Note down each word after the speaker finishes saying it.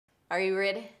Are you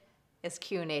ready? It's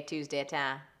Q&A Tuesday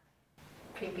time.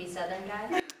 Creepy Southern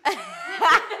guy?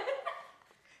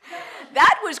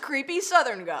 That was creepy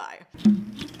Southern guy.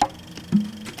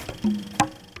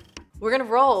 We're gonna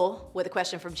roll with a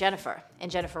question from Jennifer,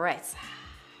 and Jennifer writes,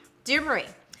 Dear Marie,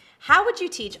 how would you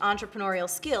teach entrepreneurial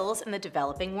skills in the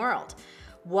developing world?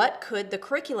 What could the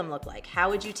curriculum look like? How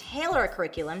would you tailor a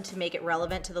curriculum to make it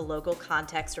relevant to the local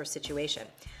context or situation?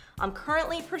 I'm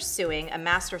currently pursuing a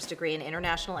master's degree in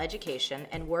international education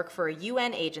and work for a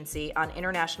UN agency on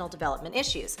international development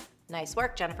issues. Nice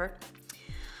work, Jennifer.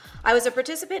 I was a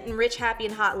participant in Rich, Happy,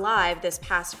 and Hot Live this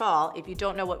past fall. If you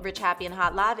don't know what Rich, Happy, and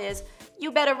Hot Live is,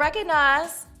 you better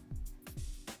recognize.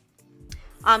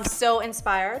 I'm so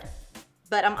inspired,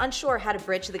 but I'm unsure how to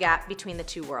bridge the gap between the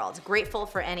two worlds. Grateful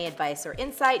for any advice or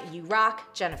insight. You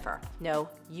rock, Jennifer. No,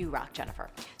 you rock, Jennifer.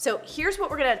 So here's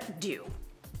what we're gonna do.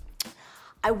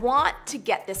 I want to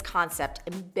get this concept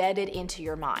embedded into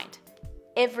your mind.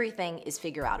 Everything is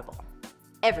figure-outable.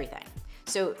 Everything.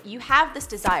 So you have this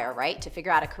desire, right, to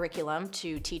figure out a curriculum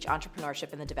to teach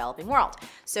entrepreneurship in the developing world.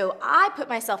 So I put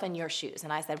myself in your shoes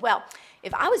and I said, well,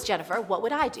 if I was Jennifer, what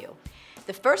would I do?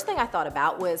 The first thing I thought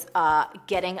about was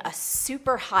getting a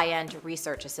super high-end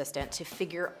research assistant to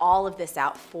figure all of this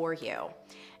out for you.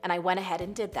 And I went ahead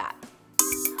and did that.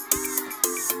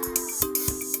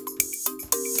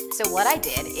 So what I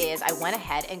did is I went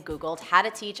ahead and Googled how to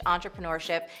teach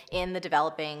entrepreneurship in the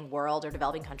developing world or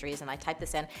developing countries, and I typed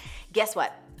this in. Guess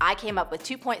what? I came up with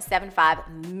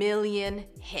 2.75 million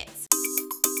hits.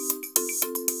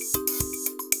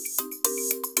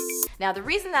 Now, the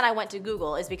reason that I went to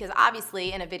Google is because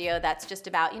obviously in a video that's just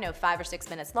about, 5 or 6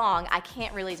 minutes long, I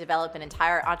can't really develop an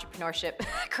entire entrepreneurship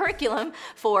curriculum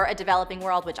for a developing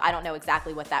world, which I don't know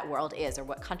exactly what that world is or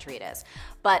what country it is.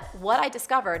 But what I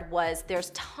discovered was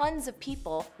there's tons of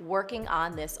people working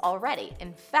on this already.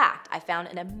 In fact, I found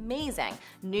an amazing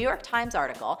New York Times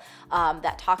article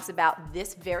that talks about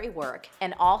this very work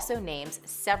and also names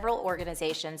several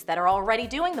organizations that are already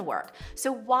doing the work.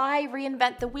 So why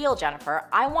reinvent the wheel, Jennifer?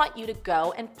 I want you to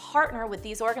go and partner with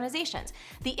these organizations.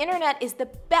 The internet is the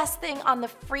best thing on the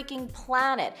freaking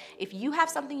planet. If you have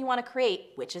something you want to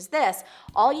create, which is this,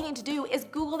 all you need to do is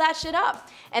Google that shit up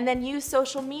and then use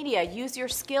social media, use your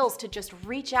skills to just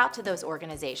reach out to those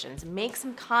organizations, make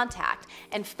some contact,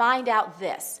 and find out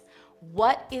this.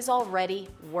 What is already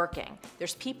working?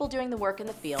 There's people doing the work in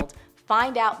the field.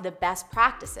 Find out the best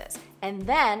practices, and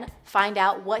then find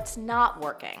out what's not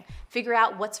working. Figure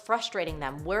out what's frustrating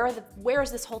them. Where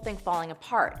is this whole thing falling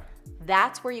apart?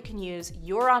 That's where you can use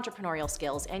your entrepreneurial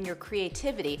skills and your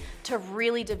creativity to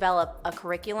really develop a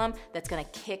curriculum that's gonna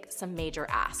kick some major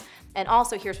ass. And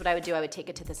also, here's what I would do. I would take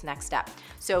it to this next step.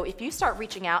 So if you start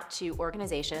reaching out to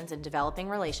organizations and developing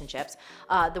relationships,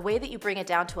 the way that you bring it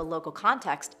down to a local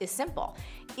context is simple.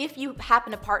 If you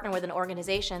happen to partner with an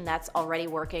organization that's already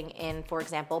working in, for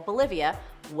example, Bolivia,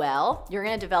 well, you're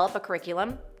gonna develop a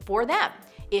curriculum for them.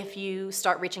 If you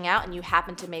start reaching out and you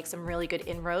happen to make some really good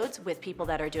inroads with people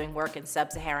that are doing work in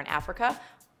sub-Saharan Africa,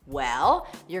 well,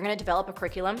 you're gonna develop a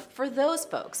curriculum for those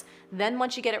folks. Then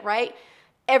once you get it right,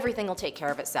 everything will take care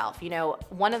of itself.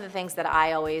 One of the things that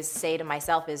I always say to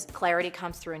myself is clarity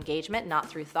comes through engagement, not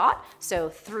through thought. So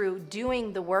through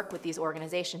doing the work with these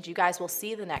organizations, you guys will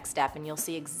see the next step and you'll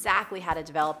see exactly how to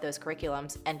develop those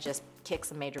curriculums and just kick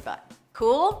some major butt.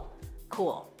 Cool?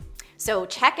 Cool. So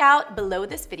check out below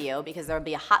this video because there will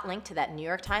be a hot link to that New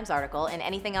York Times article and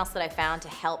anything else that I found to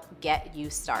help get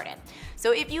you started.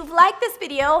 So if you've liked this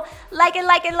video, like it,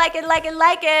 like it, like it, like it,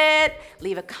 like it.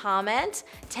 Leave a comment.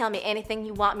 Tell me anything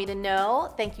you want me to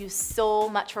know. Thank you so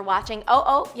much for watching.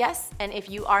 Oh, yes, and if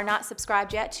you are not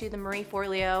subscribed yet to the Marie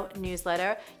Forleo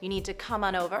newsletter, you need to come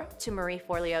on over to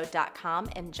marieforleo.com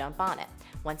and jump on it.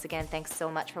 Once again, thanks so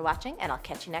much for watching, and I'll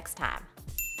catch you next time.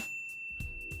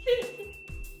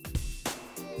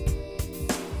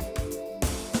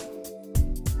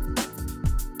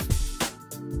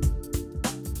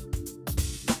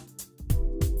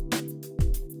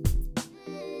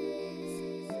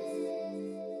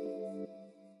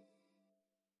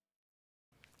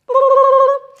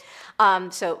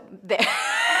 So there.